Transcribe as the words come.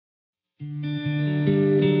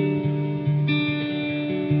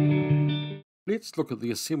Let's look at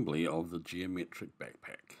the assembly of the geometric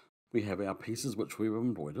backpack. We have our pieces which we've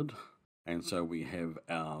embroidered, and so we have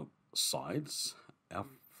our sides, our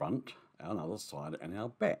front, our other side, and our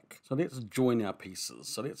back. So let's join our pieces.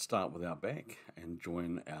 So let's start with our back and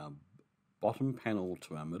join our bottom panel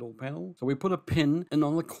to our middle panel. So we put a pin in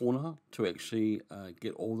on the corner to actually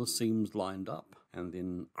get all the seams lined up, and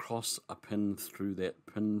then cross a pin through that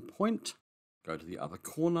pin point, go to the other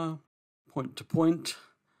corner, point to point,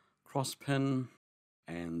 cross pin,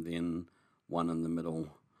 and then one in the middle.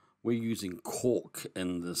 We're using cork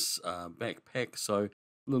in this backpack, so a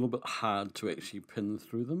little bit hard to actually pin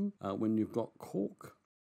through them when you've got cork.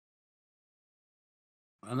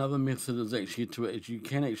 Another method is actually you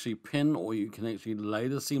can actually pin, or you can actually lay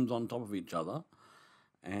the seams on top of each other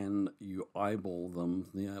and you eyeball them,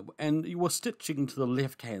 and you are stitching to the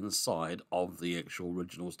left hand side of the actual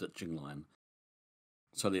original stitching line.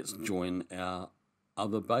 So let's join our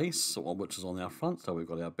other base, which is on our front. So we've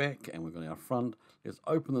got our back and we've got our front. Let's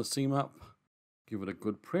open the seam up, give it a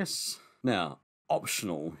good press. Now,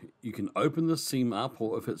 optional, you can open the seam up,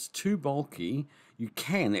 or if it's too bulky, you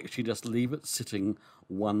can actually just leave it sitting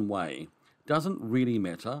one way. Doesn't really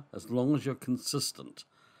matter as long as you're consistent.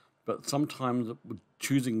 But sometimes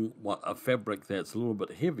choosing a fabric that's a little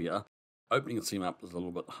bit heavier, opening the seam up is a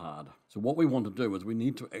little bit hard. So what we want to do is we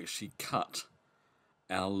need to actually cut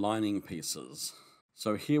our lining pieces.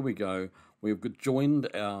 So here we go. We've joined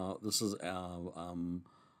this is our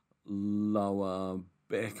lower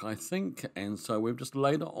back, I think, and so we've just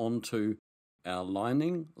laid it onto our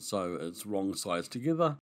lining, so it's wrong sides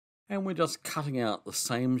together, and we're just cutting out the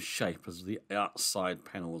same shape as the outside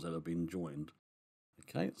panels that have been joined.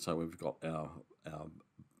 Okay, so we've got our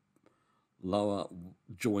lower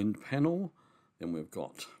joined panel, then we've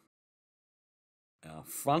got our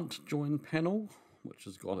front joined panel, which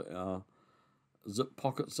has got our zip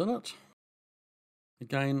pockets in it.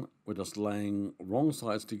 Again, we're just laying wrong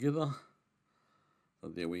sides together. So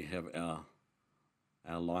there we have our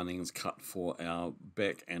linings cut for our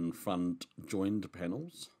back and front joined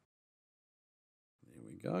panels. There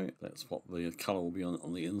we go. That's what the colour will be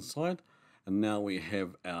on the inside. And now we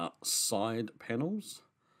have our side panels.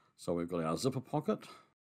 So we've got our zipper pocket,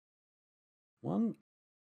 one,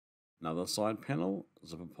 another side panel,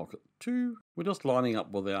 zipper pocket two. We're just lining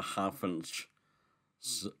up with our 1/2 inch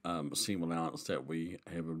seam allowance that we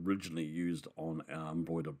have originally used on our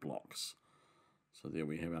embroidered blocks. So there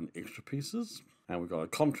we have our extra pieces, and we've got a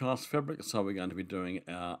contrast fabric, so we're going to be doing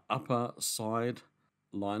our upper side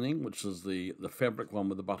lining, which is the fabric one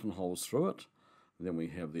with the buttonholes through it. And then we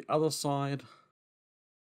have the other side,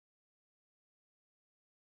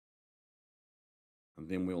 and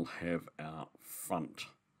then we'll have our front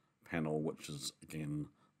panel, which is again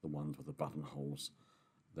the ones with the buttonholes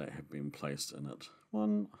that have been placed in it.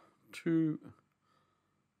 1, 2,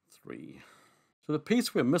 3. So the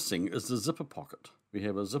piece we're missing is the zipper pocket. We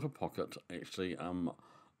have a zipper pocket actually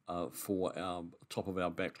for our top of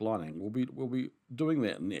our back lining. We'll be doing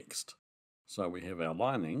that next. So we have our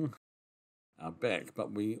lining, our back,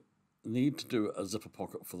 but we need to do a zipper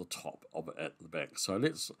pocket for the top of it at the back. So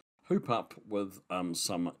let's hoop up with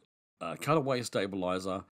some cutaway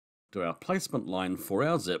stabilizer, do our placement line for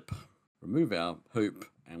our zip, remove our hoop,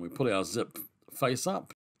 and we put our zip face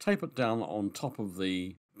up, tape it down on top of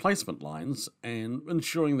the placement lines, and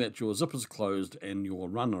ensuring that your zip is closed and your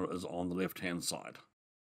runner is on the left hand side.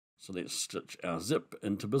 So let's stitch our zip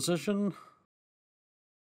into position.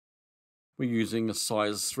 We're using a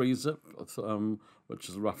size 3 zip, which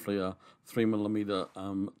is roughly a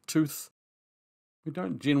 3mm tooth. We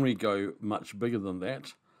don't generally go much bigger than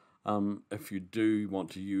that. If you do want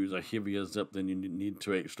to use a heavier zip, then you need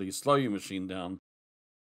to actually slow your machine down.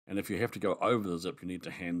 And if you have to go over the zip, you need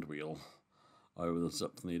to hand wheel over the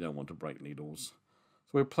zip, and you don't want to break needles.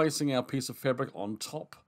 So we're placing our piece of fabric on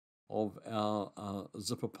top of our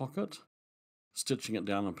zipper pocket, stitching it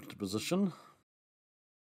down into position.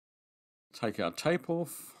 Take our tape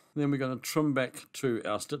off. Then we're going to trim back to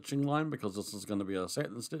our stitching line, because this is going to be a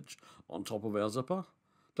satin stitch on top of our zipper.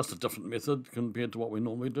 Just a different method compared to what we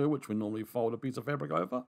normally do, which we normally fold a piece of fabric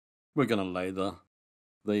over. We're going to lay the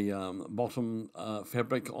bottom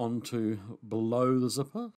fabric onto below the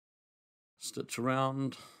zipper. Stitch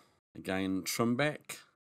around, again trim back.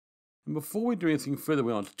 And before we do anything further,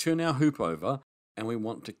 we want to turn our hoop over, and we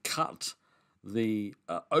want to cut the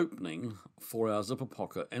opening for our zipper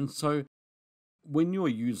pocket. And so when you're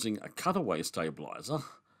using a cutaway stabilizer,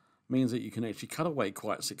 it means that you can actually cut away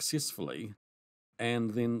quite successfully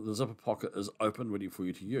and then the zipper pocket is open, ready for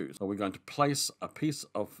you to use. So we're going to place a piece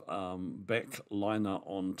of back liner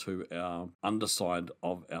onto our underside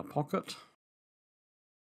of our pocket,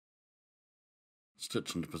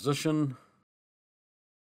 stitch into position.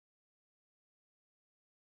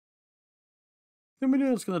 Then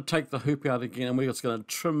we're just going to take the hoop out again, and we're just going to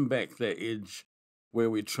trim back that edge where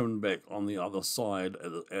we trimmed back on the other side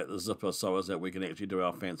at the zipper, so as that we can actually do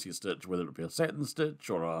our fancy stitch, whether it be a satin stitch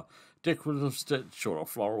or a decorative stitch or a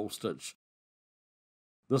floral stitch.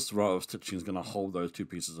 This row of stitching is going to hold those two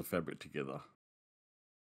pieces of fabric together.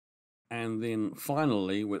 And then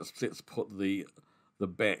finally, let's put the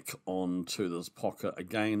back onto this pocket.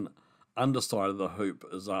 Again, underside of the hoop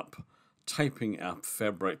is up, taping our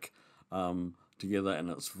fabric together, and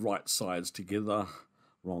it's right sides together,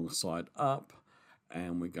 wrong side up.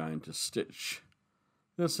 And we're going to stitch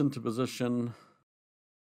this into position.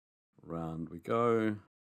 Round we go.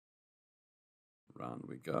 Round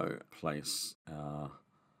we go. Place our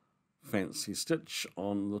fancy stitch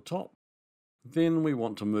on the top. Then we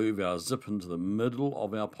want to move our zip into the middle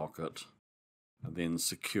of our pocket and then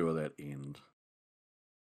secure that end.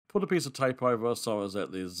 Put a piece of tape over so as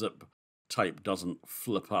that the zip tape doesn't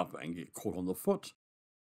flip up and get caught on the foot.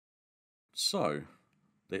 So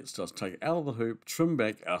let's just take it out of the hoop, trim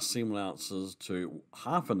back our seam allowances to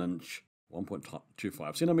 1/2 inch,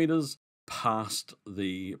 1.25 centimeters, past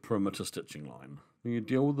the perimeter stitching line. When you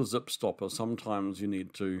deal with the zip stopper, sometimes you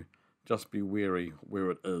need to just be wary where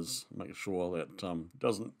it is. Make sure that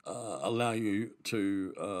doesn't allow you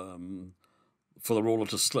to, for the ruler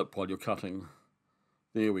to slip while you're cutting.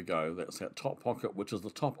 There we go, that's that top pocket, which is the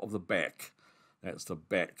top of the back. That's the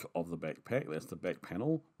back of the backpack. That's the back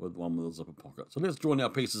panel with one with a zipper pocket. So let's join our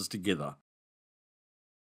pieces together.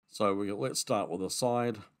 So let's start with the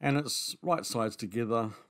side, and it's right sides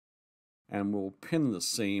together, and we'll pin the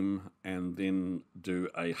seam and then do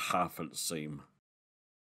a 1/2 inch seam.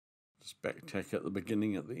 Just back tack at the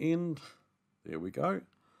beginning, at the end. There we go.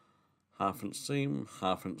 1/2 inch seam,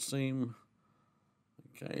 1/2 inch seam.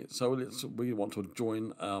 Okay, so we want to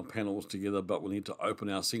join our panels together, but we need to open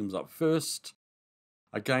our seams up first.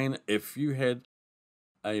 Again, if you had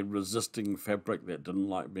a resisting fabric that didn't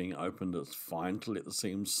like being opened, it's fine to let the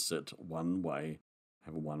seams sit one way,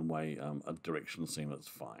 have a one-way a direction seam, it's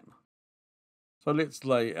fine. So let's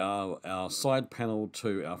lay our side panel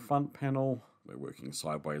to our front panel. We're working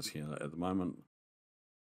sideways here at the moment.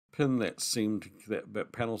 Pin that seam,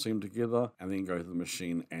 that panel seam together, and then go to the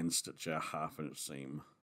machine and stitch our 1/2 inch seam.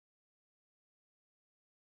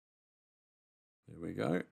 There we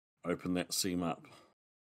go. Open that seam up.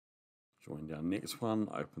 Join our next one,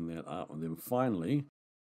 open that up, and then finally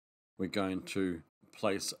we're going to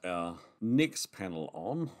place our next panel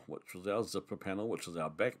on, which was our zipper panel, which is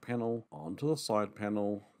our back panel, onto the side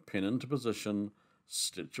panel, pin into position,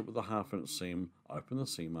 stitch it with a 1/2 inch seam, open the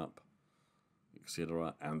seam up,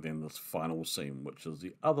 etc. And then this final seam, which is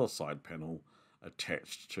the other side panel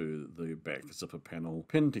attached to the back zipper panel,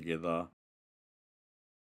 pin together,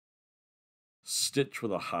 stitch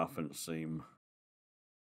with a 1/2 inch seam.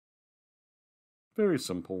 Very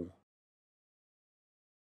simple.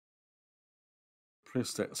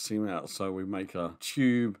 Press that seam out so we make a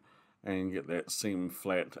tube and get that seam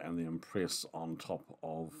flat, and then press on top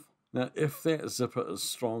of. Now, if that zipper is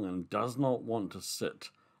strong and does not want to sit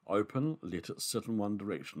open, let it sit in one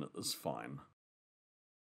direction. It is fine.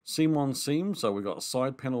 Seam on seam, so we've got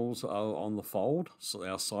side panels are on the fold, so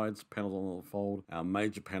our sides panels on the fold, our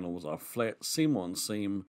major panels are flat, seam on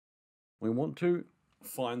seam. We want to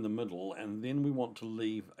find the middle, and then we want to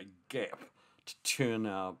leave a gap to turn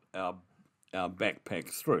our backpack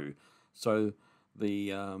through. So the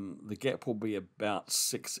gap will be about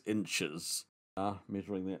 6 inches.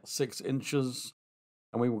 Measuring that 6 inches,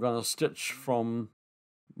 and we were going to stitch from.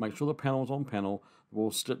 Make sure the panel's on panel. We'll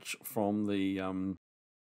stitch from the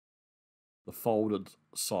folded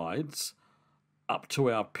sides up to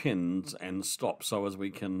our pins and stop, so as we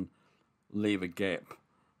can leave a gap.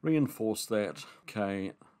 Reinforce that.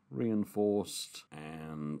 Okay, reinforced,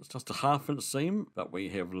 and it's just a 1/2 inch seam, but we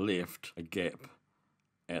have left a gap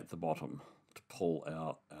at the bottom to pull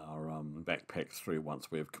our backpack through once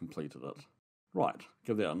we've completed it. Right,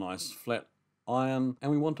 give that a nice flat iron, and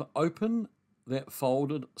we want to open that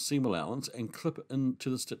folded seam allowance and clip it into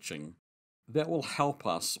the stitching. That will help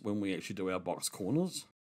us when we actually do our box corners.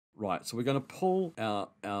 Right, so we're going to pull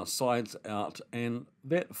our sides out, and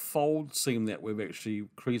that fold seam that we've actually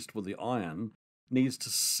creased with the iron needs to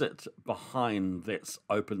sit behind that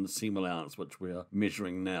open seam allowance, which we're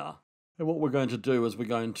measuring now. And what we're going to do is we're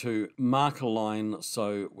going to mark a line,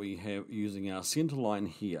 so we have, using our center line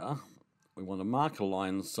here, we want to mark a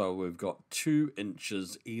line so we've got 2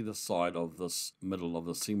 inches either side of this middle of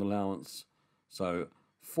the seam allowance. So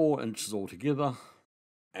 4 inches altogether,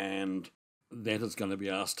 and that is going to be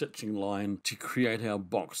our stitching line to create our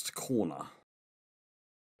boxed corner.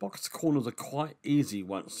 Boxed corners are quite easy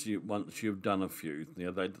once you've done a few.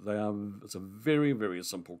 It's a very, very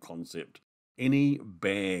simple concept. Any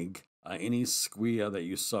bag, any square that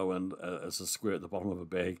you sew in as a square at the bottom of a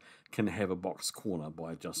bag can have a boxed corner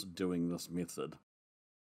by just doing this method.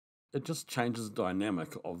 It just changes the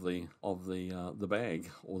dynamic of the bag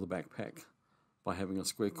or the backpack by having a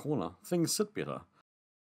square corner. Things sit better.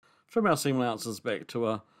 Trim our seam allowances back to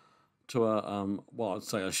a I'd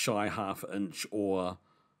say a shy 1/2 inch or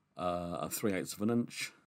a 3/8 of an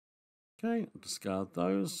inch. Okay, discard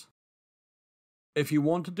those. If you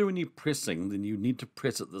want to do any pressing, then you need to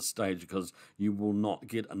press at this stage because you will not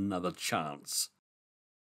get another chance.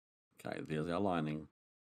 Okay, there's our lining.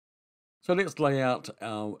 So let's lay out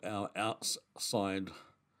our outside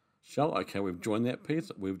shell. Okay, we've joined that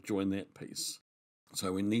piece. We've joined that piece.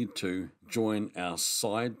 So we need to join our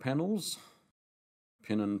side panels.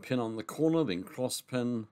 Pin and pin on the corner, then cross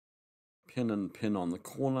pin, pin and pin on the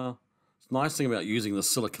corner. The nice thing about using the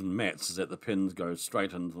silicone mats is that the pins go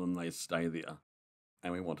straight into them, they stay there.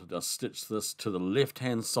 And we want to just stitch this to the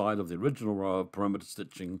left-hand side of the original row of perimeter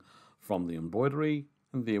stitching from the embroidery.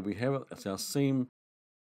 And there we have it, that's our seam.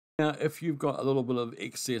 Now, if you've got a little bit of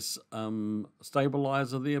excess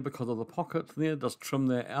stabilizer there because of the pocket there, just trim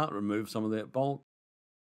that out, remove some of that bulk.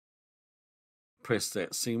 Press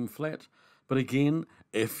that seam flat. But again,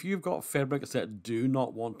 if you've got fabrics that do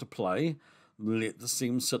not want to play, let the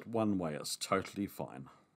seam sit one way. It's totally fine.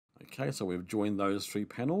 Okay, so we've joined those 3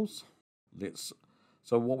 panels.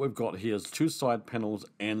 So what we've got here is 2 side panels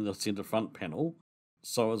and the center front panel.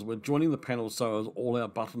 So as we're joining the panels, so as all our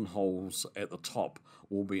buttonholes at the top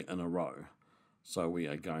will be in a row. So we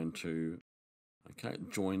are going to,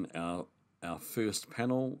 join our first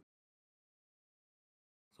panel.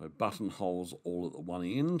 So buttonholes all at the one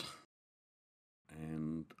end.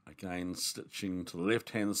 And again, stitching to the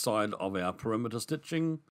left-hand side of our perimeter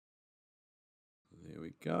stitching. There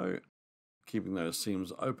we go. Keeping those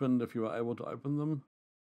seams opened if you are able to open them.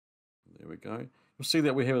 There we go. You'll see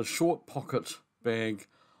that we have a short pocket bag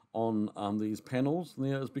on these panels. And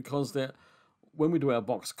there is because that when we do our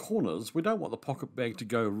box corners, we don't want the pocket bag to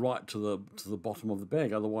go right to the bottom of the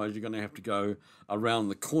bag. Otherwise, you're going to have to go around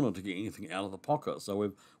the corner to get anything out of the pocket.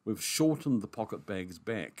 So we've shortened the pocket bags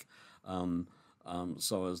back.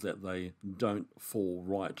 So as that they don't fall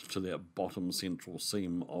right to that bottom central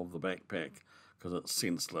seam of the backpack, because it's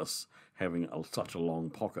senseless having such a long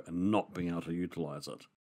pocket and not being able to utilize it.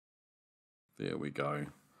 There we go.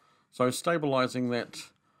 So stabilizing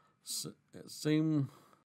that seam,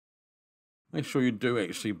 make sure you do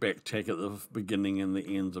actually back tack at the beginning and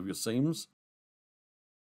the ends of your seams.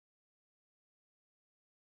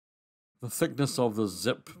 The thickness of the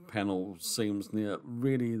zip panel seams there,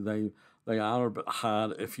 really they are a bit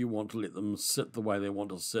hard. If you want to let them sit the way they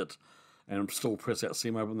want to sit and still press that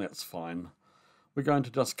seam open, that's fine. We're going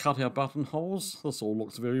to just cut our buttonholes. This all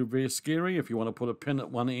looks very, very scary. If you want to put a pin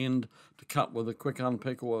at one end to cut with a quick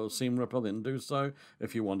unpick or a seam ripper, then do so.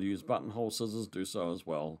 If you want to use buttonhole scissors, do so as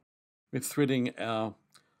well. We're threading our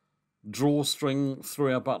drawstring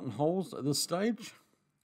through our buttonholes at this stage.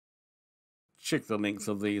 Check the length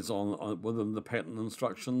of these within the pattern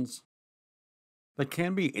instructions. They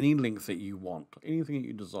can be any length that you want, anything that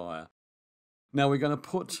you desire. Now we're going to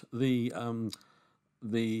put the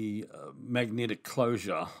magnetic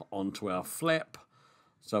closure onto our flap.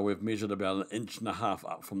 So we've measured about 1.5 inches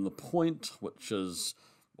up from the point, which is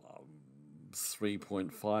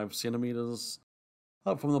 3.5 centimeters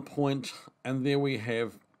up from the point, and there we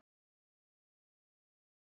have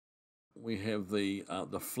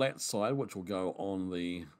the flat side, which will go on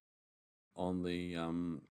the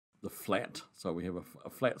flat. So we have a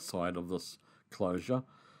flat side of this closure.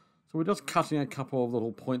 So we're just cutting a couple of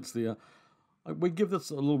little points there. We give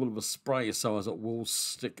this a little bit of a spray so as it will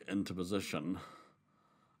stick into position.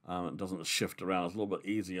 It doesn't shift around. It's a little bit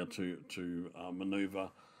easier to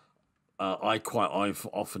maneuver. I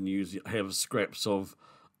often have scraps of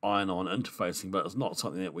iron-on interfacing, but it's not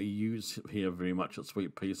something that we use here very much at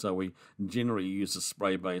Sweet Pea. So we generally use the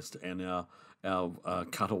spray-based and our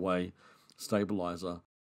cutaway stabilizer.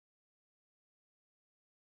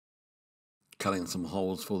 Cutting some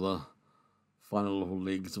holes for the final little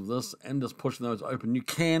legs of this and just pushing those open. You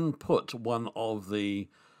can put one of the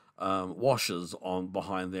washers on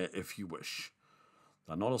behind there if you wish.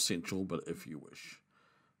 They're not essential, but if you wish.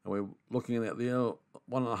 And we're looking at that there,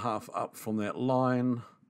 1.5 up from that line.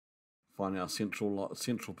 find our central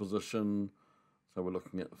position. So we're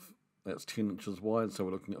looking at, that's 10 inches wide, so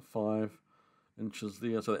we're looking at 5 inches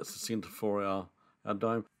there. So that's the center for our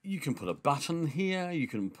dome. You can put a button here, you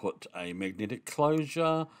can put a magnetic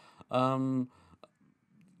closure,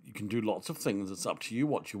 you can do lots of things. It's up to you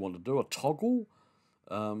what you want to do. A toggle,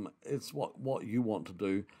 it's what you want to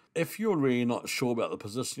do. If you're really not sure about the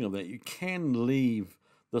positioning of that, you can leave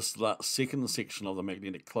this second section of the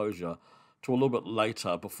magnetic closure to a little bit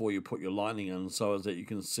later before you put your lining in, so as that you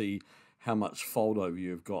can see how much fold over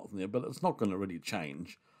you've got in there. But it's not going to really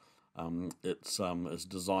change. It's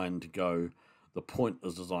designed to go, the point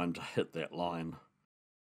is designed to hit that line.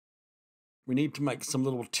 We need to make some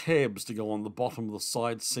little tabs to go on the bottom of the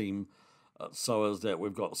side seam, so as that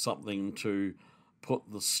we've got something to put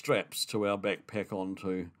the straps to our backpack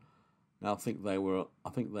onto. Now I think they were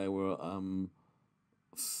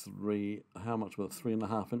how much were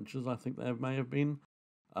 3.5 inches, I think they may have been.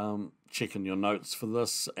 Check in your notes for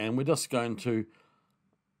this, and we're just going to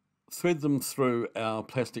thread them through our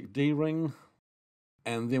plastic D-ring,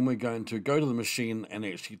 and then we're going to go to the machine and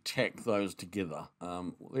actually tack those together.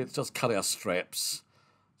 Let's just cut our straps.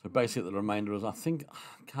 So basically the remainder is, I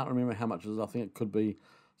can't remember how much it is, I think it could be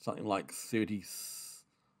something like 30,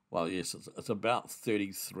 well yes, it's about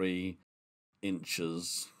 33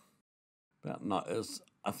 inches.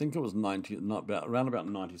 I think it was 90, around about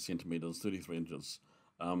 90 centimeters, 33 inches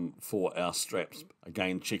for our straps.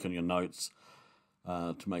 Again, check on your notes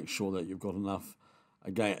to make sure that you've got enough.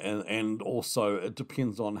 Again, and also it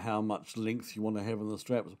depends on how much length you want to have in the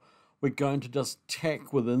straps. We're going to just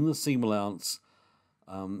tack within the seam allowance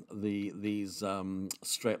these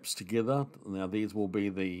straps together. Now these will be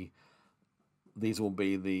the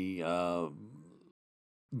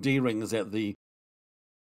D-rings that the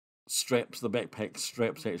straps, the backpack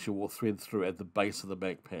straps actually will thread through at the base of the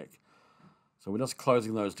backpack. So we're just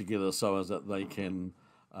closing those together so as that they can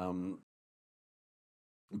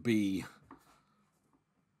be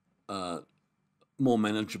more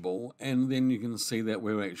manageable. And then you can see that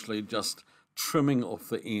we're actually just trimming off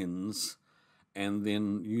the ends and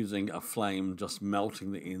then using a flame just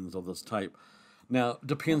melting the ends of this tape. Now it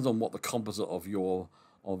depends on what the composite of your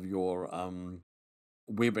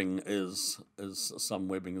webbing is. Some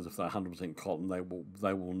webbing is, if they're 100% cotton,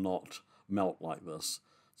 they will not melt like this.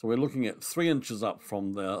 So we're looking at 3 inches up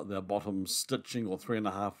from the bottom stitching, or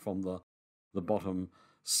 3.5 from the bottom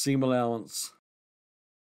seam allowance,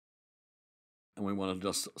 and we want to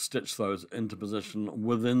just stitch those into position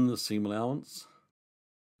within the seam allowance.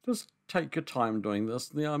 Just take your time doing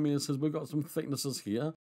this. Now, I mean, it says we've got some thicknesses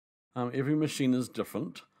here. Every machine is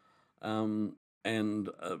different, and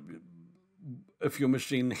if your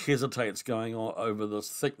machine hesitates going over this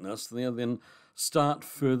thickness, then start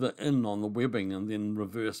further in on the webbing and then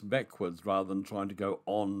reverse backwards rather than trying to go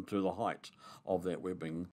on to the height of that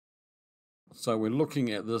webbing. So we're looking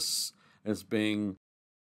at this as being,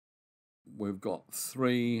 we've got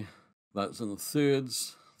 3, that's in the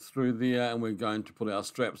thirds through there, and we're going to put our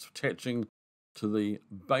straps attaching to the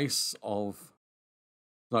base of,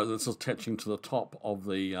 no, this is attaching to the top of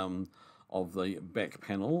the back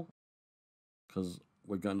panel, because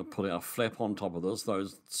we're going to put our flap on top of this.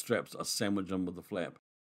 Those straps are sandwiched in with the flap.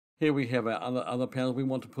 Here we have our other panels. We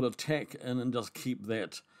want to put a tack in and just keep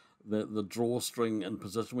the drawstring in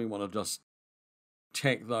position. We want to just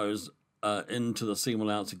tack those into the seam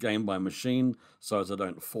allowance again by machine so as they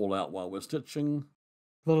don't fall out while we're stitching.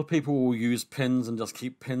 A lot of people will use pins and just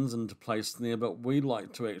keep pins into place there, but we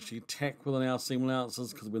like to actually tack within our seam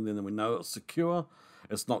allowances, because then we know it's secure.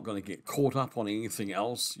 It's not going to get caught up on anything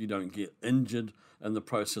else. You don't get injured in the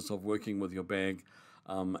process of working with your bag,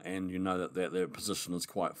 and you know that their position is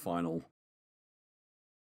quite final.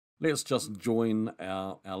 Let's just join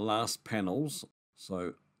our last panels.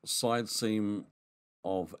 So side seam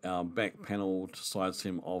of our back panel to side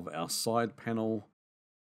seam of our side panel,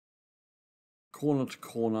 corner to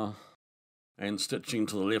corner, and stitching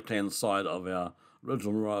to the left hand side of our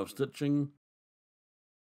original row of stitching.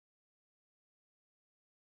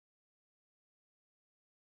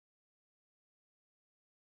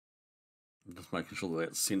 Just making sure that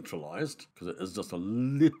that's centralized, because it is just a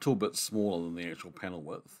little bit smaller than the actual panel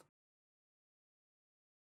width.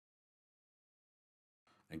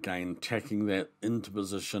 Again, tacking that into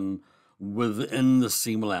position within the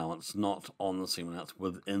seam allowance, not on the seam allowance,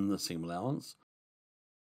 within the seam allowance.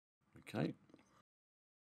 Okay,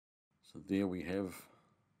 so there we have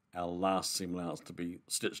our last seam allowance to be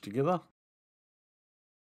stitched together,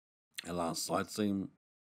 our last side seam.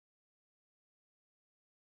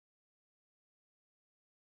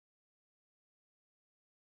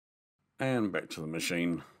 And back to the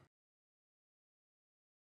machine.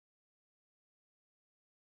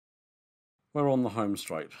 we're on the home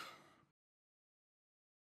straight.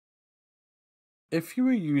 If you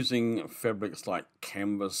were using fabrics like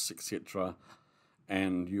canvas, etc.,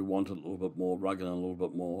 and you want it a little bit more rugged and a little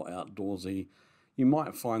bit more outdoorsy, you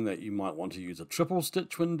might find that you might want to use a triple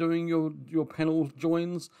stitch when doing your panel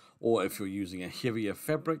joins, or if you're using a heavier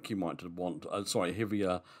fabric, you might want,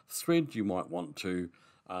 heavier thread, you might want to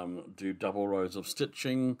do double rows of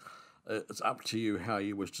stitching. It's up to you how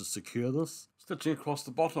you wish to secure this. Stitching across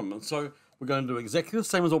the bottom, and so we're going to do exactly the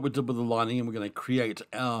same as what we did with the lining, and we're going to create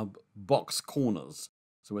our box corners.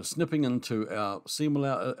 So we're snipping into our seam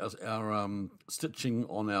allowance, our stitching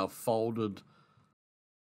on our folded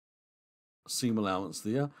seam allowance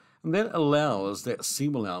there, and that allows that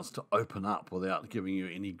seam allowance to open up without giving you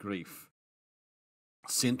any grief.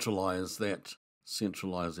 Centralize that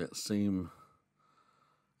seam,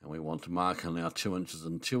 and we want to mark on our 2 inches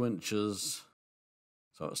and 2 inches,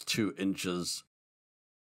 so it's 2 inches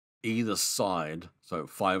either side, so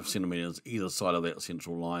 5 centimeters either side of that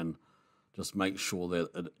central line. Just make sure that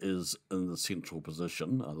it is in the central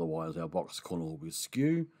position, otherwise our box corner will be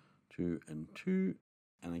skew. 2 and 2,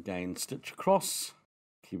 and again stitch across,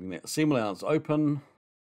 keeping that seam allowance open,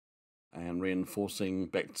 and reinforcing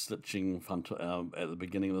back stitching front at the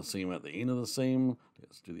beginning of the seam, at the end of the seam.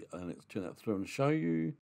 Let's turn that through and show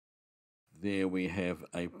you. There we have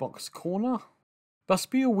a box corner. Just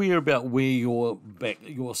be aware about where your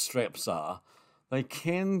straps are. They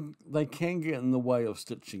can get in the way of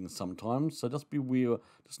stitching sometimes, so just be aware,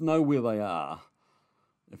 just know where they are.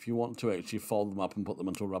 If you want to actually fold them up and put them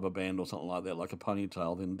into a rubber band or something like that, like a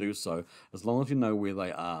ponytail, then do so, as long as you know where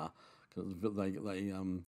they are, because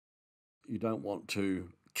you don't want to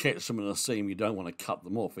catch them in a seam, you don't want to cut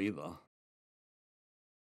them off either.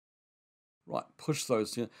 Right, push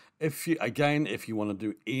those in. If you want to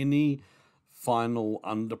do any final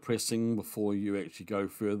underpressing before you actually go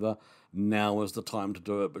further, now is the time to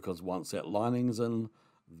do it, because once that lining's in,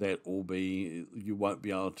 you won't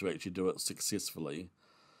be able to actually do it successfully.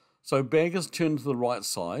 So bag is turned to the right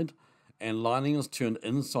side and lining is turned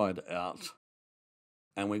inside out,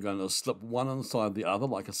 and we're going to slip one inside the other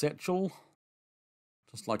like a satchel,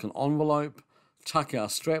 just like an envelope. Tuck our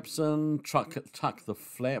straps in, tuck the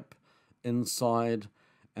flap inside,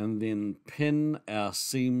 and then pin our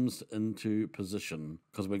seams into position,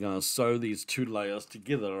 because we're going to sew these 2 layers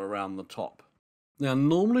together around the top. Now,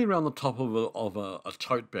 normally around the top of a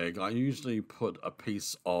tote bag, I usually put a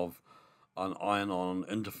piece of an iron-on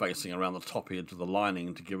interfacing around the top edge of the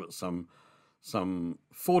lining to give it some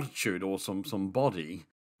fortitude or some body.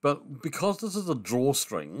 But because this is a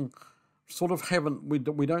drawstring, we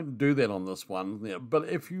don't do that on this one. But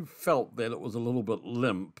if you felt that it was a little bit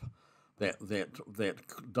limp, that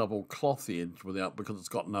double cloth edge because it's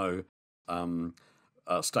got no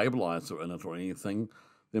stabilizer in it or anything,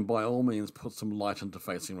 then by all means put some light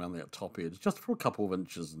interfacing around that top edge, just for a couple of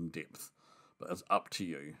inches in depth. But it's up to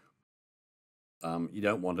you. You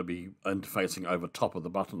don't want to be interfacing over top of the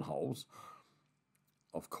buttonholes,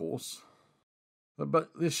 of course. But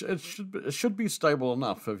it should be stable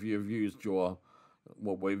enough if you've used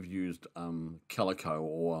we've used calico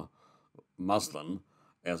or muslin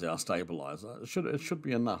as our stabilizer. It should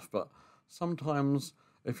be enough, but sometimes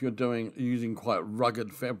if you're using quite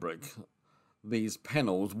rugged fabric, these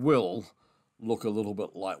panels will look a little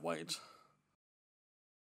bit lightweight.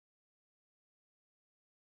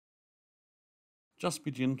 Just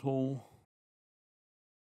be gentle.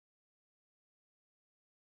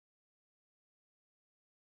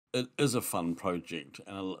 It is a fun project,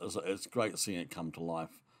 and it's great seeing it come to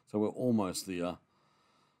life. So we're almost there.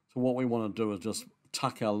 So what we want to do is just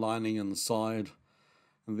tuck our lining inside,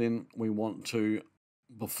 and then we want to,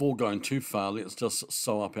 before going too far, let's just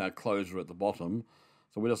sew up our closure at the bottom.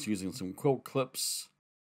 So we're just using some quilt clips,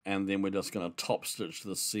 and then we're just going to top stitch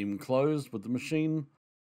the seam closed with the machine.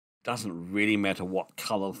 Doesn't really matter what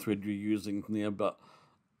color thread you're using there, but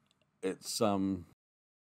it's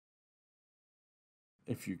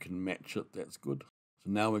if you can match it, that's good. So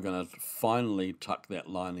now we're going to finally tuck that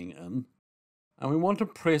lining in, and we want to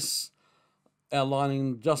press our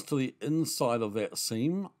lining just to the inside of that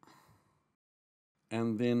seam,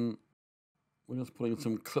 and then we're just putting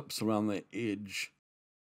some clips around the edge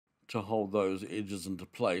to hold those edges into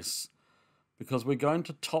place, because we're going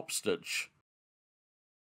to top stitch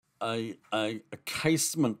a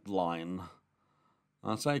casement line.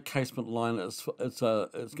 I say casement line, it's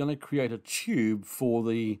going to create a tube for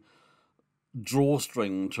the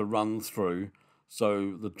drawstring to run through,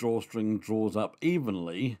 so the drawstring draws up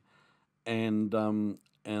evenly, and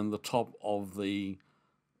the top of the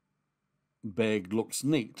bag looks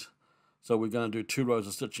neat. So we're going to do 2 rows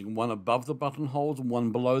of stitching, one above the buttonholes and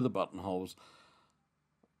one below the buttonholes.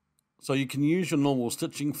 So you can use your normal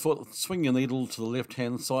stitching foot, swing your needle to the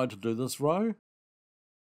left-hand side to do this row.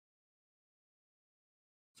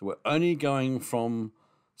 So we're only going from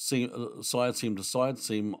side seam to side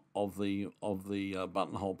seam of the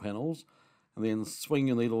buttonhole panels, and then swing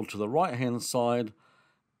your needle to the right-hand side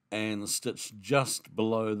and stitch just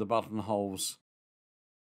below the buttonholes.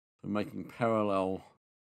 So making parallel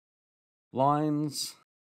lines,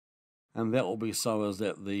 and that will be so as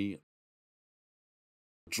that the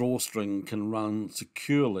drawstring can run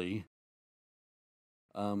securely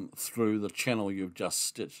through the channel you've just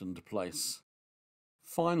stitched into place.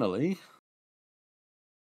 Finally,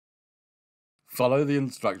 follow the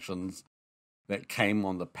instructions that came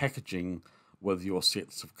on the packaging with your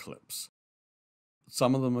sets of clips.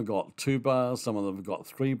 Some of them have got 2 bars, some of them have got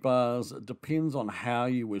 3 bars. It depends on how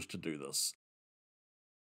you wish to do this.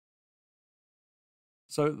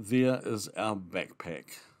 So there is our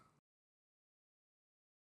backpack.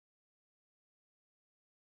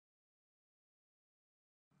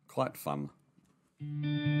 Quite fun.